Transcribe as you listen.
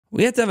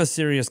we have to have a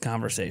serious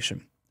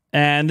conversation.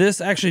 And this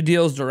actually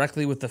deals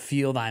directly with the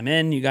field I'm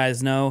in. You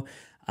guys know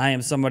I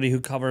am somebody who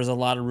covers a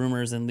lot of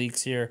rumors and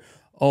leaks here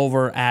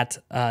over at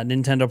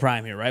Nintendo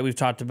Prime here, right? We've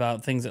talked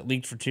about things that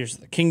leaked for Tears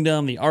of the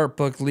Kingdom, the art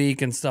book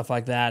leak and stuff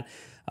like that.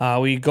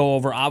 We go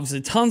over,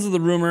 obviously, tons of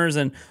the rumors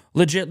and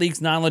legit leaks,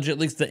 non-legit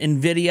leaks, the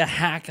NVIDIA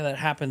hack that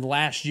happened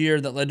last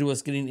year that led to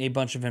us getting a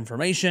bunch of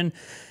information.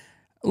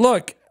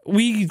 Look,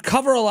 we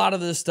cover a lot of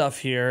this stuff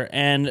here,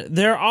 and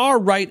there are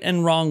right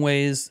and wrong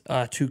ways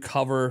to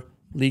cover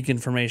leak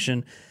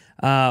information.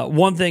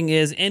 One thing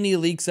is any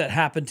leaks that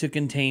happen to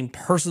contain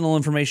personal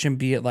information,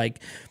 be it like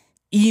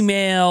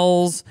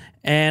emails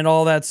and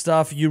all that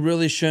stuff, you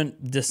really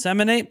shouldn't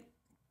disseminate.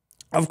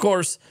 Of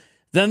course,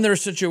 then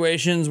there's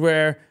situations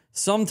where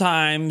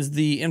sometimes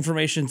the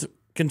information's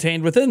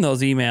contained within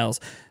those emails.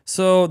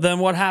 So then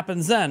what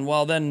happens then?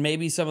 Well, then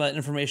maybe some of that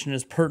information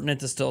is pertinent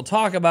to still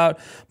talk about,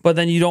 but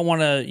then you don't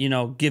want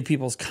to, give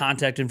people's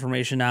contact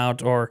information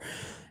out, or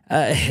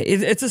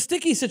it's a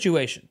sticky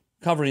situation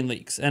covering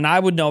leaks. And I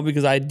would know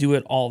because I do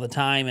it all the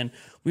time, and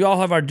we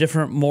all have our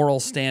different moral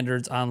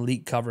standards on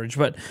leak coverage.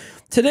 But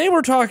today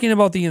we're talking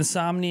about the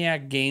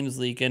Insomniac Games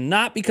leak, and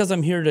not because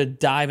I'm here to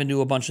dive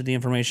into a bunch of the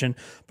information,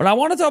 but I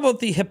want to talk about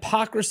the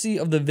hypocrisy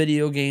of the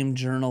video game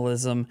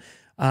journalism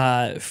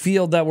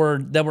field that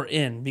we're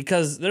in,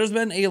 because there's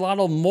been a lot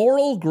of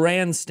moral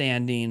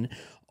grandstanding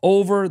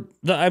over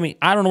I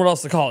don't know what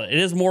else to call it. It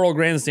is moral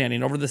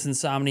grandstanding over this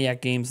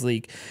Insomniac Games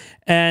leak.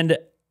 And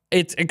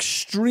it's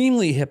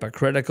extremely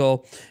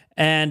hypocritical.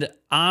 And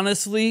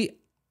honestly,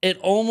 it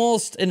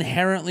almost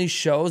inherently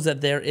shows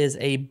that there is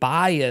a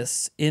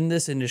bias in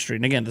this industry.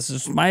 And again, this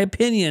is my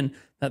opinion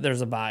that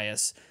there's a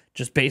bias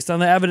just based on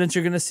the evidence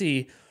you're going to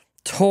see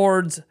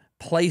towards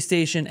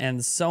PlayStation and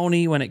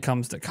Sony when it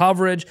comes to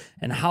coverage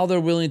and how they're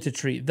willing to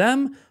treat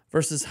them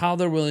versus how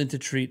they're willing to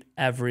treat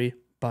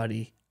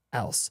everybody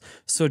else.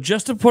 So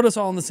just to put us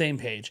all on the same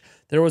page,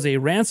 there was a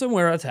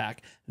ransomware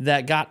attack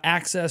that got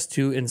access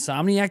to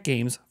Insomniac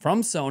Games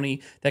from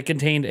Sony that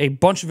contained a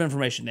bunch of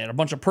information. They had a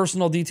bunch of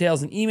personal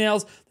details and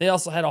emails. They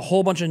also had a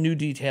whole bunch of new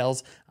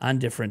details on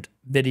different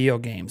video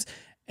games.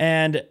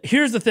 And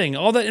here's the thing,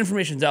 all that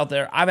information's out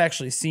there. I've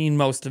actually seen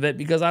most of it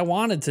because I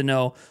wanted to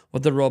know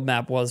what the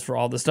roadmap was for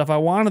all this stuff. I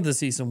wanted to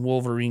see some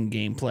Wolverine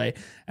gameplay,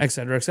 et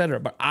cetera,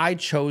 but I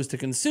chose to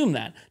consume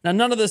that. Now,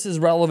 none of this is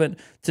relevant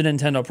to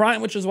Nintendo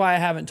Prime, which is why I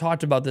haven't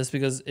talked about this,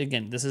 because,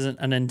 again, this isn't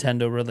a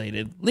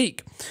Nintendo-related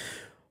leak.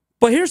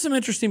 But here's some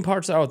interesting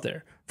parts out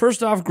there.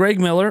 First off, Greg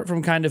Miller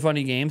from Kinda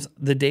Funny Games,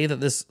 the day that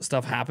this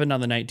stuff happened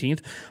on the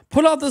 19th,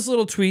 put out this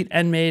little tweet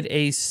and made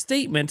a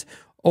statement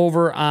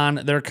over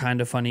on their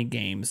Kinda Funny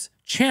Games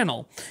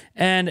channel.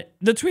 And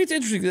the tweet's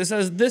interesting. It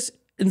says, this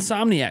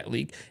Insomniac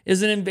leak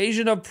is an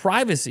invasion of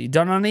privacy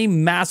done on a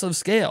massive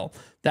scale.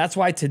 That's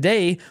why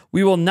today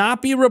we will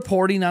not be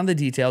reporting on the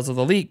details of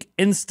the leak.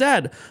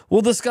 Instead,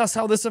 we'll discuss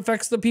how this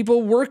affects the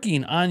people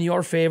working on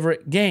your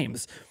favorite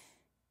games.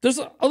 There's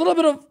a little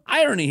bit of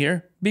irony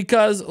here,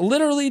 because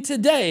literally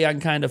today on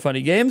Kinda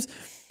Funny Games,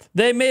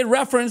 they made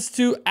reference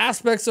to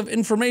aspects of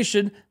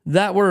information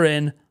that were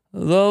in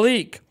the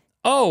leak.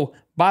 Oh,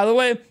 by the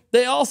way,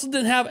 they also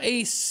didn't have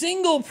a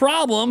single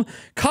problem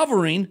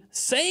covering,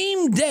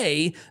 same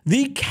day,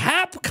 the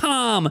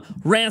Capcom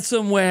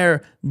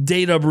ransomware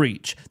data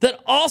breach that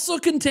also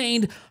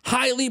contained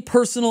highly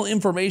personal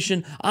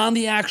information on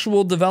the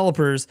actual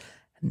developers.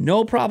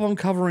 No problem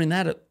covering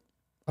that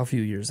a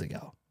few years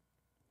ago.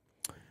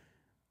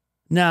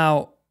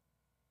 Now,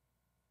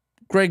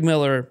 Greg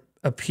Miller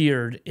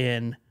appeared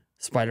in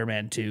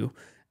Spider-Man 2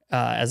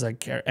 as a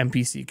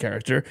NPC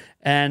character.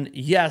 And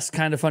yes,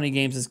 Kinda Funny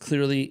Games is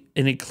clearly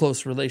in a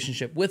close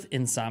relationship with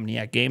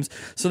Insomniac Games,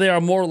 so they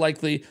are more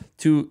likely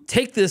to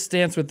take this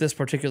stance with this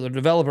particular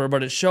developer,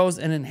 but it shows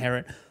an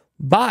inherent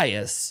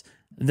bias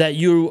that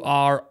you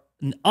are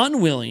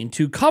unwilling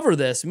to cover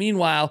this.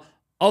 Meanwhile,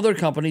 other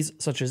companies,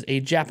 such as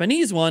a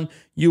Japanese one,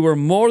 you were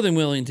more than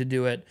willing to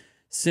do it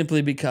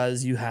simply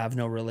because you have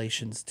no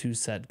relations to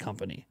said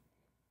company.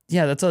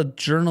 Yeah, that's a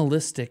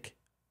journalistic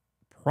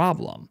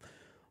problem.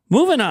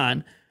 Moving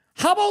on,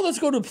 how about let's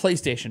go to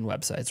PlayStation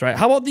websites, right?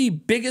 How about the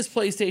biggest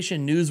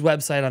PlayStation news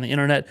website on the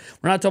internet?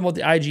 We're not talking about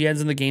the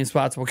IGNs and the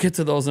GameSpots. We'll get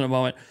to those in a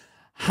moment.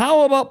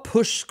 How about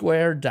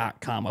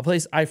pushsquare.com, a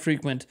place I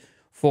frequent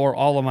for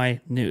all of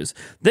my news?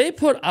 They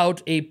put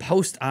out a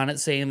post on it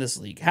saying this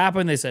leak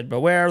happened. They said,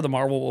 beware, the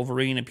Marvel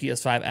Wolverine and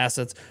PS5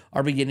 assets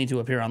are beginning to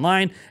appear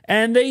online.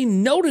 And they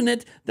note in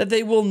it that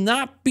they will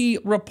not be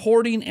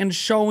reporting and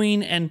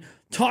showing and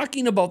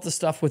talking about the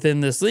stuff within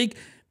this leak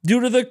due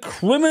to the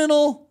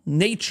criminal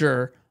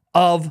nature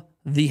of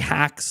the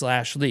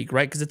hack/leak,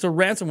 right? Because it's a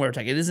ransomware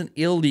attack. It is an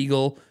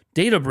illegal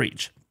data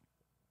breach.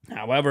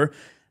 However,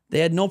 they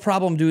had no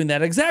problem doing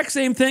that exact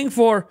same thing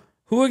for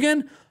who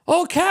again?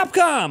 Oh,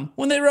 Capcom,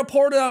 when they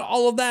reported on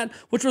all of that,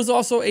 which was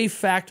also a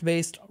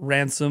fact-based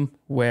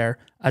ransomware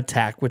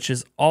attack, which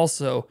is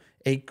also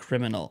a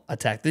criminal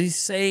attack. The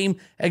same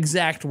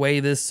exact way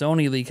this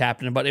Sony leak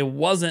happened, but it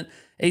wasn't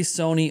a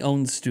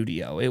Sony-owned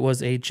studio. It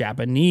was a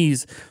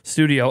Japanese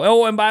studio.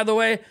 Oh, and by the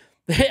way,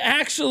 They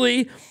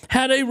actually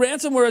had a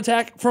ransomware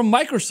attack from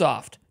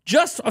Microsoft.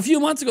 Just a few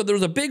months ago, there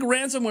was a big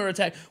ransomware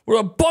attack where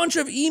a bunch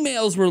of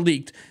emails were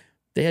leaked.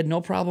 They had no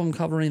problem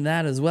covering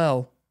that as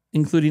well,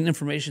 including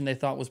information they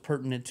thought was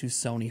pertinent to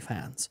Sony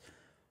fans.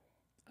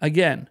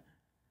 Again,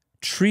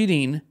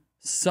 treating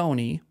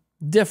Sony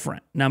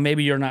different. Now,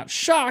 maybe you're not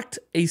shocked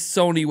a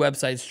Sony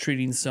website's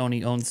treating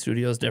Sony-owned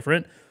studios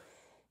different,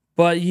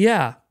 but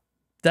yeah,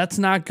 that's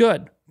not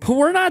good. But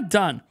we're not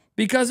done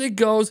because it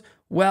goes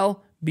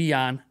well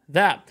beyond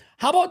that.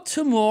 How about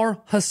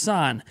Timur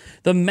Hassan,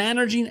 the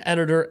managing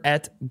editor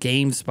at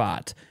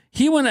GameSpot?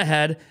 He went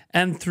ahead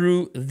and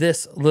threw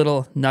this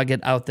little nugget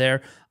out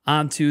there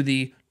onto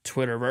the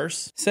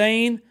Twitterverse,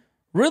 saying,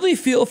 really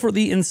feel for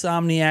the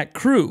Insomniac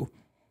crew,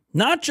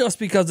 not just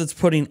because it's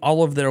putting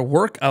all of their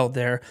work out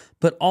there,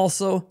 but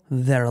also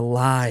their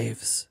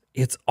lives.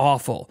 It's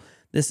awful.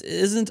 This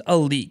isn't a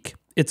leak.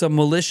 It's a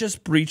malicious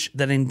breach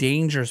that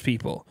endangers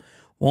people.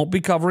 Won't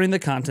be covering the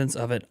contents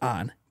of it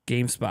on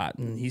GameSpot.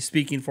 And he's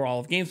speaking for all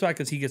of GameSpot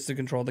because he gets to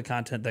control the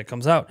content that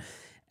comes out.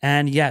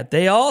 And yet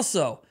they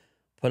also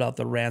put out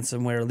the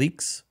ransomware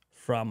leaks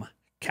from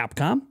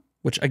Capcom,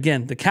 which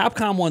again, the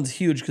Capcom one's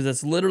huge because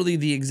it's literally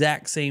the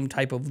exact same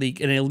type of leak,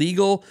 an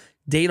illegal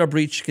data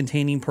breach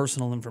containing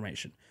personal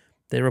information.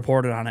 They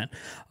reported on it.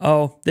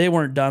 Oh, they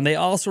weren't done. They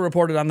also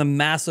reported on the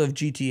massive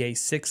GTA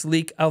 6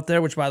 leak out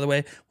there, which by the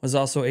way, was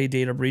also a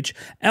data breach.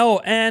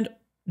 Oh, and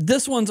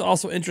this one's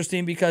also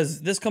interesting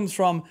because this comes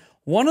from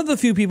one of the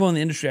few people in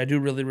the industry I do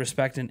really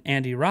respect, in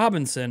Andy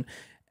Robinson.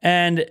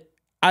 And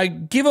I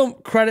give him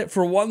credit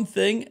for one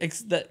thing,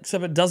 except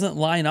it doesn't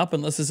line up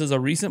unless this is a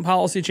recent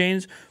policy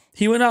change.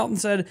 He went out and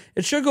said,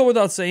 it should go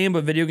without saying,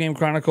 but Video Game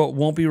Chronicle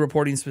won't be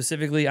reporting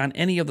specifically on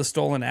any of the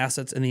stolen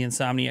assets in the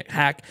Insomniac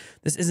hack.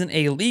 This isn't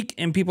a leak,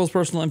 and people's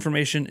personal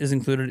information is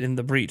included in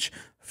the breach.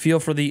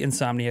 Feel for the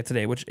Insomniac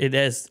today, which it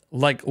is,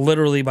 like,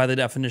 literally by the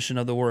definition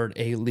of the word,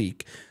 a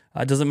leak.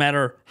 It doesn't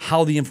matter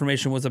how the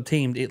information was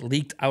obtained, it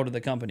leaked out of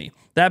the company.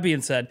 That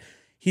being said,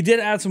 he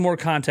did add some more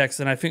context,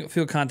 and I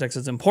feel context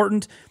is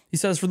important. He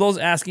says, for those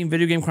asking,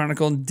 Video Game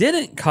Chronicle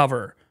didn't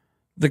cover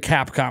the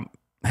Capcom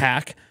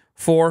hack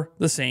for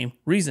the same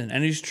reason.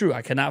 And it's true,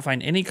 I cannot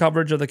find any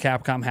coverage of the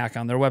Capcom hack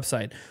on their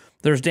website.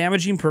 There's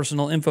damaging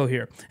personal info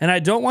here, and I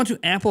don't want to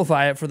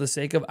amplify it for the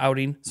sake of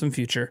outing some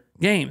future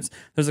games.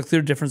 There's a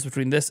clear difference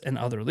between this and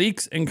other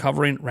leaks and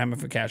covering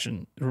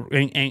ramifications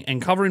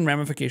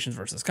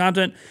versus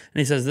content. And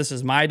he says, this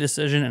is my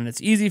decision, and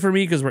it's easy for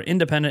me because we're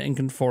independent and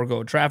can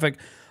forego traffic.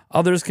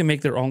 Others can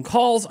make their own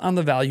calls on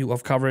the value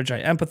of coverage.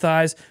 I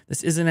empathize.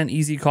 This isn't an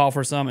easy call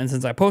for some, and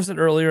since I posted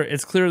earlier,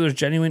 it's clear there's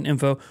genuine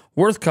info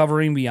worth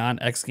covering beyond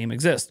X game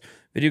exists.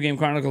 Video Game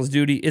Chronicle's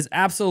duty is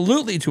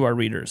absolutely to our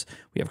readers.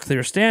 We have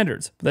clear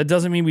standards, but that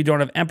doesn't mean we don't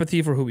have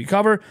empathy for who we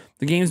cover.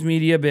 The games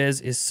media biz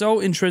is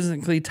so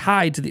intrinsically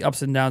tied to the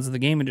ups and downs of the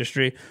game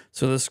industry,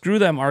 so the screw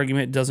them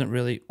argument doesn't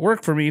really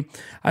work for me.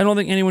 I don't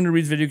think anyone who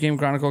reads Video Game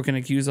Chronicle can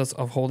accuse us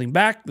of holding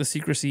back the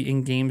secrecy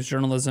in games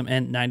journalism,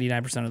 and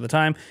 99% of the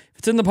time, if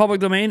it's in the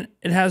public domain,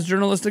 it has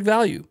journalistic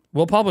value.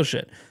 We'll publish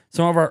it.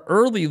 Some of our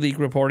early leak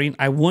reporting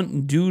I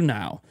wouldn't do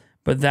now,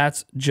 but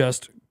that's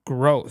just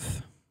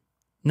growth.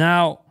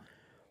 Now,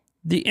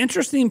 the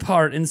interesting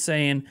part in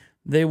saying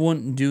they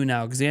wouldn't do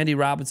now, because Andy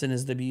Robinson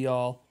is the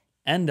be-all,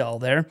 end-all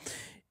there,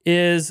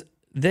 is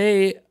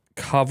they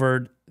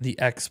covered the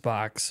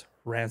Xbox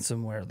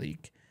ransomware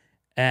leak.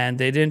 And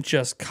they didn't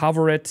just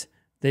cover it,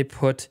 they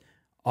put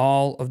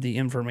all of the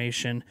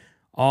information,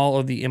 all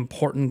of the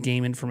important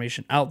game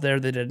information out there.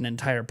 They did an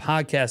entire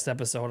podcast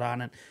episode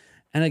on it.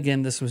 And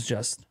again, this was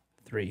just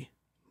 3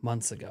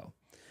 months ago.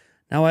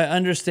 Now, I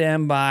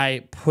understand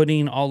by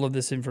putting all of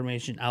this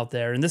information out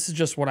there, and this is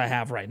just what I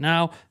have right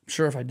now. I'm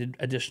sure if I did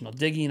additional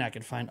digging, I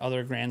could find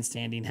other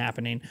grandstanding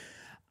happening.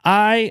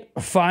 I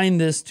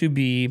find this to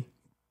be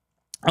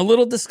a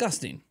little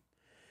disgusting.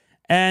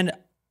 And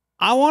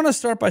I want to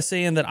start by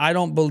saying that I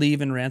don't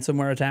believe in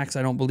ransomware attacks.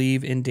 I don't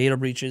believe in data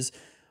breaches.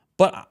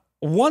 But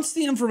once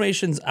the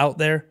information's out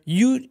there,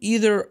 you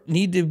either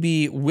need to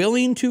be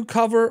willing to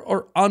cover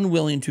or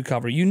unwilling to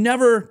cover. You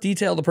never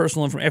detail the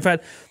personal information. In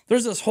fact,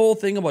 there's this whole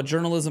thing about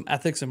journalism,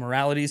 ethics, and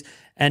moralities,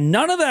 and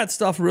none of that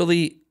stuff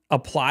really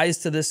applies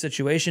to this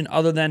situation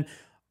other than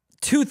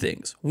 2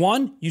 things.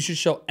 One, you should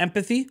show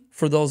empathy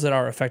for those that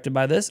are affected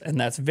by this, and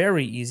that's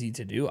very easy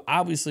to do.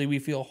 Obviously, we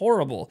feel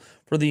horrible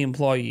for the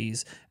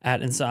employees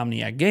at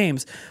Insomniac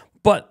Games,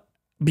 but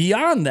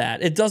beyond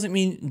that, it doesn't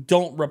mean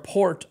don't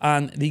report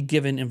on the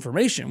given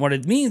information. What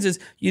it means is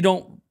you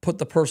don't put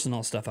the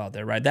personal stuff out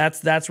there, right?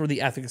 That's where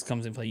the ethics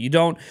comes in play. You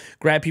don't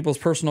grab people's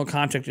personal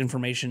contact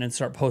information and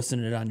start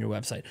posting it on your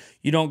website.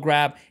 You don't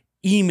grab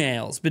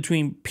emails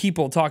between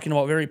people talking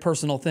about very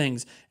personal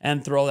things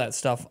and throw that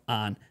stuff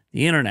on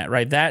the internet,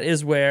 right? That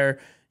is where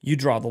you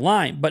draw the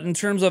line. But in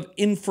terms of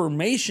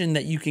information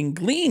that you can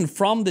glean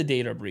from the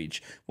data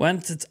breach,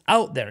 once it's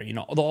out there, you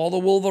know, all the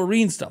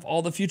Wolverine stuff,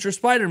 all the future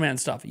Spider-Man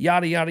stuff,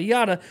 yada, yada,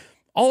 yada,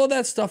 all of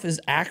that stuff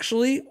is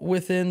actually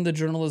within the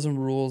journalism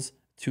rules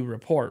to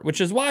report,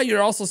 which is why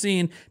you're also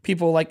seeing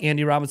people like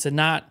Andy Robinson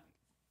not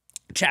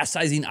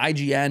chastising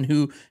IGN,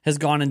 who has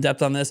gone in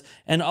depth on this,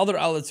 and other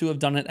outlets who have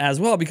done it as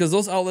well, because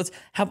those outlets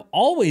have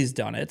always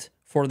done it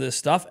for this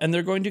stuff, and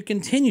they're going to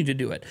continue to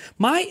do it.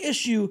 My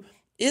issue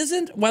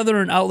isn't whether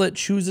an outlet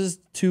chooses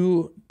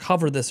to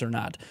cover this or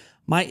not.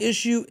 My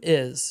issue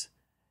is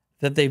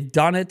that they've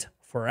done it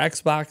for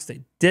Xbox.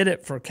 They did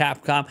it for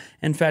Capcom.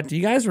 In fact, do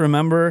you guys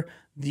remember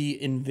the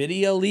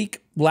NVIDIA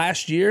leak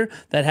last year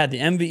that had the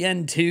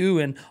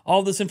MVN2 and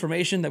all this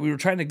information that we were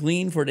trying to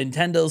glean for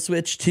Nintendo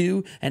Switch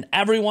 2, and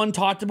everyone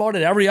talked about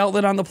it, every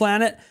outlet on the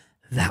planet?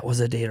 That was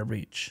a data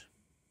breach.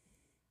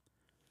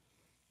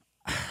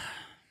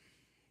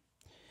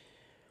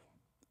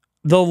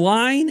 The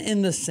line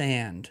in the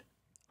sand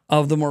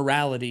of the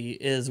morality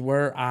is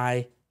where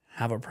I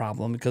have a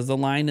problem, because the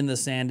line in the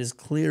sand is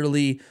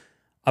clearly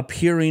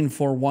appearing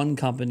for one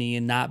company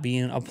and not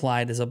being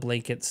applied as a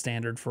blanket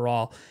standard for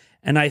all.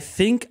 And I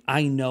think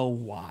I know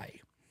why.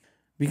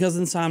 Because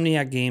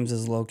Insomniac Games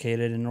is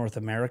located in North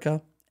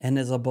America and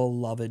is a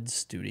beloved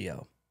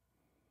studio.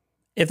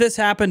 If this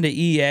happened to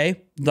EA,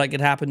 like it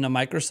happened to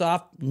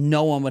Microsoft,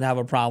 no one would have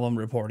a problem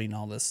reporting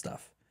all this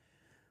stuff.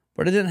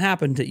 But it didn't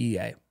happen to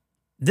EA.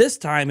 This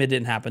time it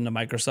didn't happen to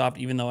Microsoft,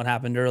 even though it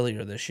happened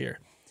earlier this year.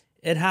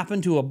 It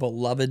happened to a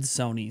beloved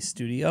Sony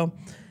studio.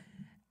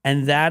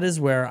 And that is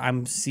where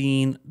I'm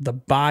seeing the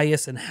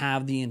bias and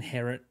have the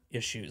inherent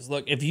issues.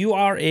 Look, if you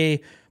are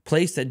a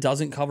place that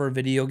doesn't cover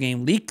video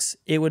game leaks,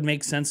 it would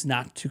make sense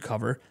not to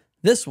cover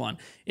this one.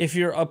 If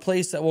you're a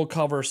place that will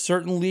cover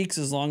certain leaks,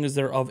 as long as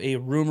they're of a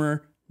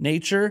rumor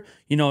nature,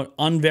 you know,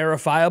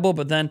 unverifiable,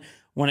 but then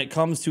when it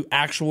comes to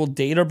actual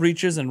data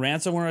breaches and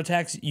ransomware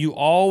attacks, you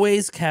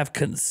always have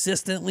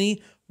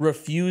consistently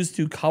refused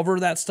to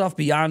cover that stuff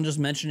beyond just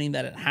mentioning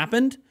that it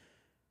happened.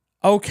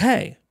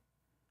 Okay.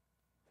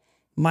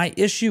 My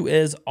issue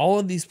is all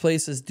of these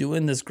places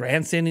doing this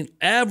grandstanding,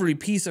 every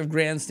piece of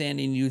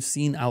grandstanding you've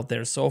seen out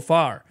there so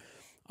far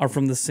are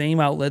from the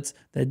same outlets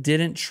that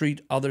didn't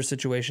treat other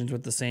situations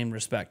with the same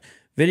respect.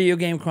 Video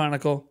Game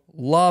Chronicle,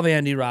 love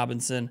Andy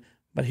Robinson,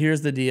 but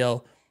here's the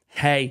deal.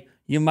 Hey,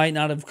 you might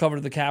not have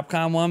covered the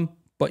Capcom one,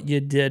 but you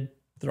did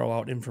throw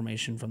out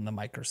information from the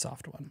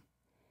Microsoft one.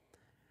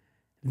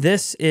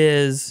 This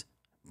is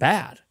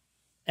bad.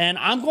 And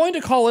I'm going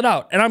to call it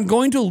out, and I'm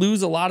going to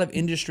lose a lot of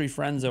industry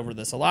friends over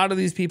this. A lot of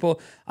these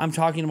people I'm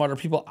talking about are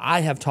people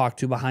I have talked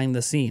to behind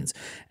the scenes,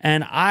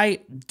 and I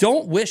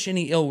don't wish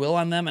any ill will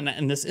on them,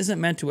 and this isn't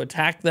meant to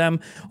attack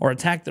them or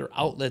attack their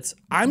outlets.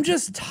 I'm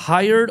just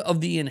tired of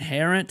the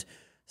inherent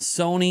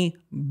Sony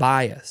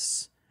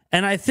bias,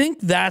 and I think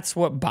that's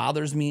what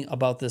bothers me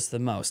about this the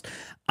most.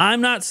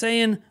 I'm not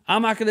saying,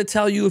 I'm not going to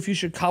tell you if you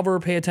should cover or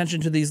pay attention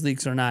to these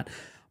leaks or not,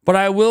 but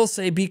I will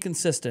say be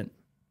consistent.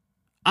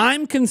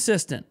 I'm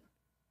consistent.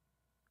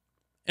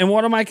 And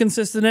what am I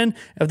consistent in?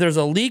 If there's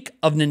a leak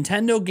of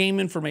Nintendo game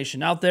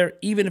information out there,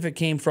 even if it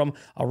came from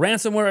a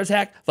ransomware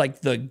attack, like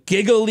the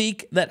Giga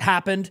leak that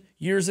happened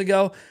years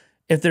ago,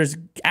 if there's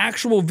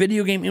actual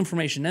video game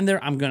information in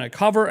there, I'm going to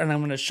cover and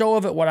I'm going to show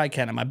of it what I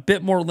can. I'm a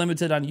bit more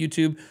limited on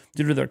YouTube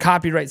due to their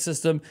copyright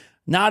system.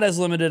 Not as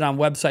limited on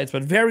websites,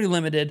 but very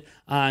limited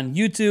on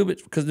YouTube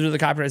because due to the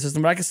copyright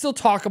system. But I can still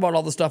talk about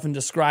all the stuff and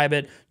describe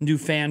it and do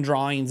fan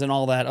drawings and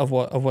all that of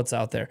what's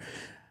out there.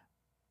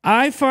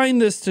 I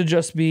find this to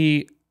just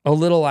be a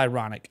little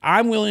ironic.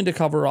 I'm willing to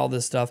cover all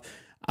this stuff.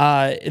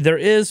 There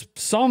is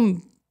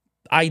some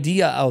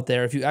idea out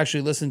there, if you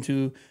actually listen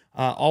to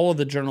all of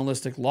the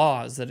journalistic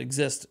laws that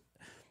exist,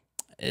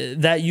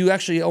 that you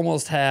actually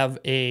almost have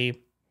a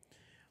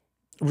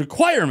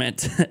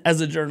requirement as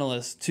a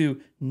journalist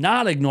to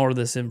not ignore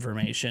this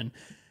information.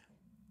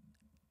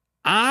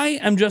 I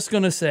am just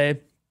going to say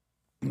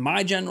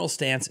my general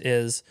stance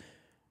is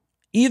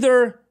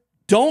either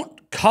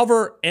don't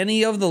cover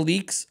any of the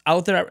leaks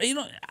out there. You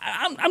know,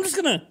 I'm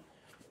just going to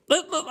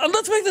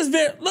let's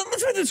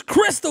make this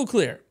crystal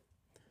clear.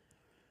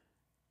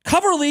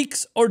 Cover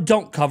leaks or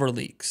don't cover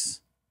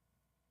leaks.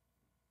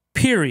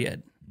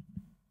 Period.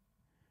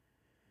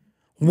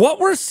 What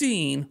we're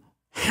seeing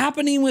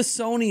happening with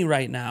Sony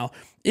right now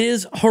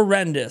is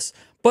horrendous.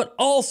 But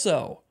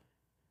also,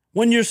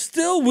 when you're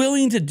still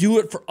willing to do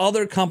it for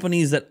other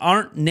companies that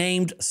aren't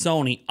named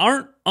Sony,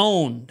 aren't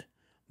owned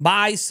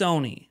by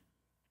Sony,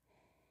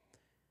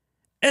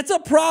 it's a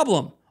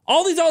problem.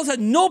 All these others had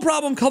no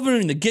problem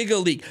covering the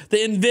Giga leak, the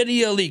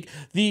NVIDIA leak,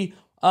 the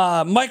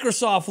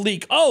Microsoft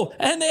leak. Oh,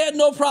 and they had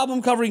no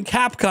problem covering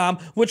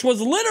Capcom, which was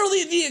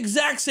literally the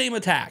exact same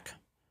attack.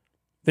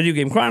 Video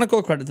Game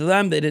Chronicle, credit to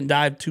them. They didn't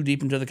dive too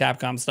deep into the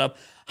Capcom stuff.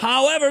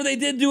 However, they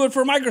did do it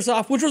for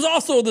Microsoft, which was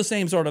also the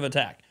same sort of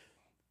attack.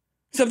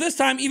 Except this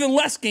time, even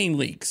less game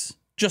leaks.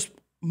 Just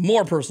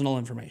more personal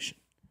information.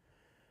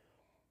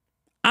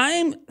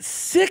 I'm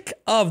sick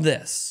of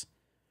this.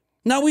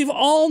 Now, we've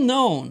all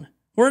known,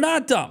 we're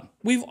not dumb.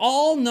 We've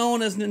all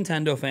known as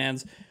Nintendo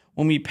fans,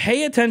 when we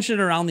pay attention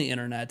around the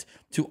internet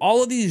to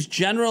all of these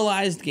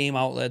generalized game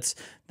outlets,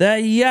 that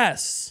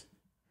yes,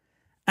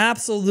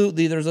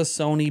 absolutely there's a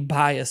Sony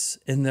bias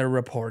in their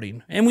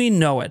reporting. And we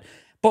know it.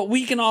 But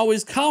we can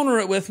always counter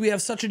it with, we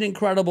have such an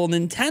incredible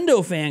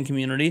Nintendo fan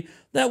community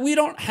that we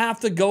don't have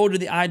to go to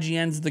the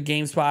IGNs, the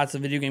GameSpots, the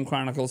Video Game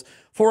Chronicles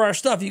for our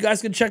stuff. You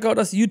guys can check out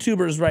us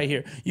YouTubers right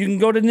here. You can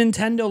go to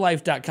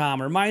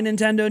nintendolife.com or My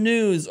Nintendo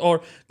News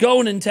or Go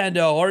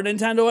Nintendo or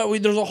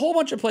Nintendo. There's a whole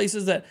bunch of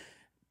places that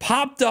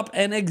popped up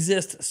and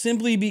exist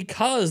simply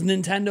because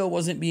Nintendo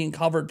wasn't being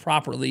covered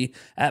properly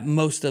at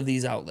most of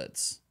these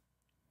outlets.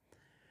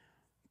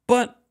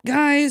 But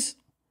guys,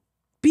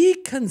 be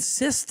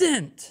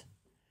consistent.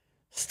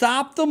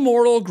 Stop the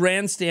moral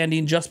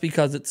grandstanding just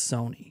because it's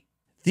Sony.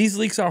 These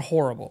leaks are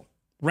horrible.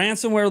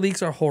 Ransomware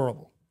leaks are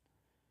horrible.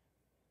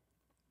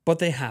 But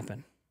they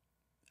happen.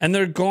 And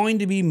there are going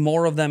to be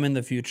more of them in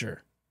the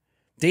future.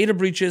 Data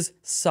breaches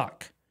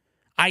suck.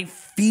 I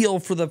feel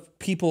for the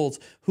people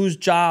whose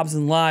jobs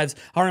and lives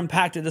are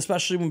impacted,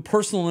 especially when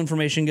personal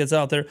information gets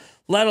out there,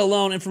 let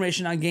alone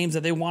information on games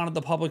that they wanted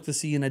the public to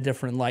see in a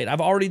different light.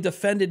 I've already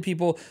defended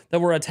people that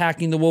were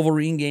attacking the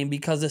Wolverine game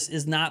because this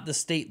is not the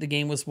state the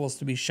game was supposed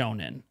to be shown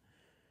in.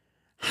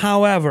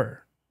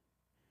 However,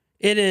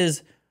 it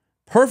is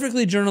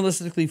perfectly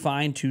journalistically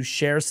fine to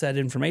share said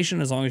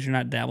information as long as you're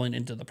not dabbling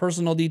into the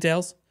personal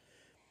details.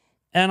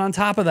 And on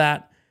top of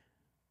that,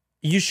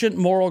 you shouldn't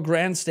moral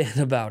grandstand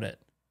about it.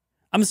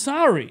 I'm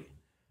sorry.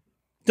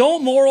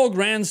 Don't moral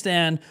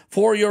grandstand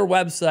for your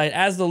website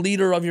as the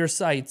leader of your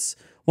sites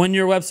when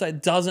your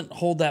website doesn't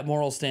hold that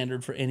moral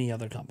standard for any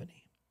other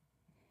company.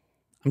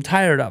 I'm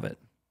tired of it.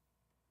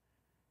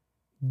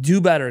 Do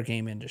better,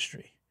 game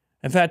industry.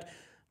 In fact,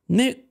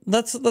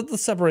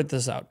 let's separate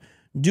this out.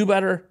 Do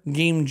better,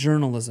 game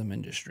journalism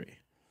industry.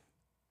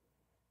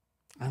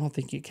 I don't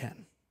think you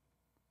can.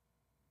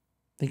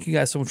 Thank you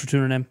guys so much for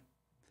tuning in.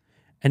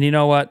 And you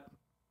know what?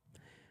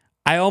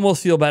 I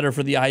almost feel better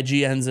for the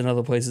IGNs and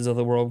other places of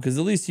the world because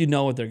at least you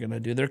know what they're going to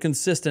do. They're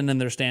consistent in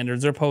their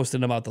standards. They're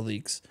posting about the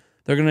leaks.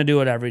 They're going to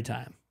do it every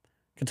time.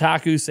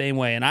 Kotaku, same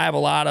way. And I have a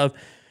lot of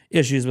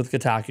issues with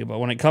Kotaku, but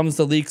when it comes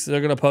to leaks, they're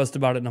going to post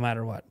about it no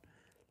matter what.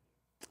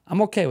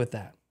 I'm okay with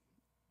that.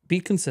 Be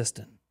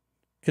consistent.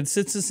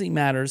 Consistency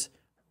matters.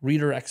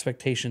 Reader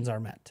expectations are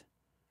met.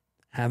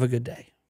 Have a good day.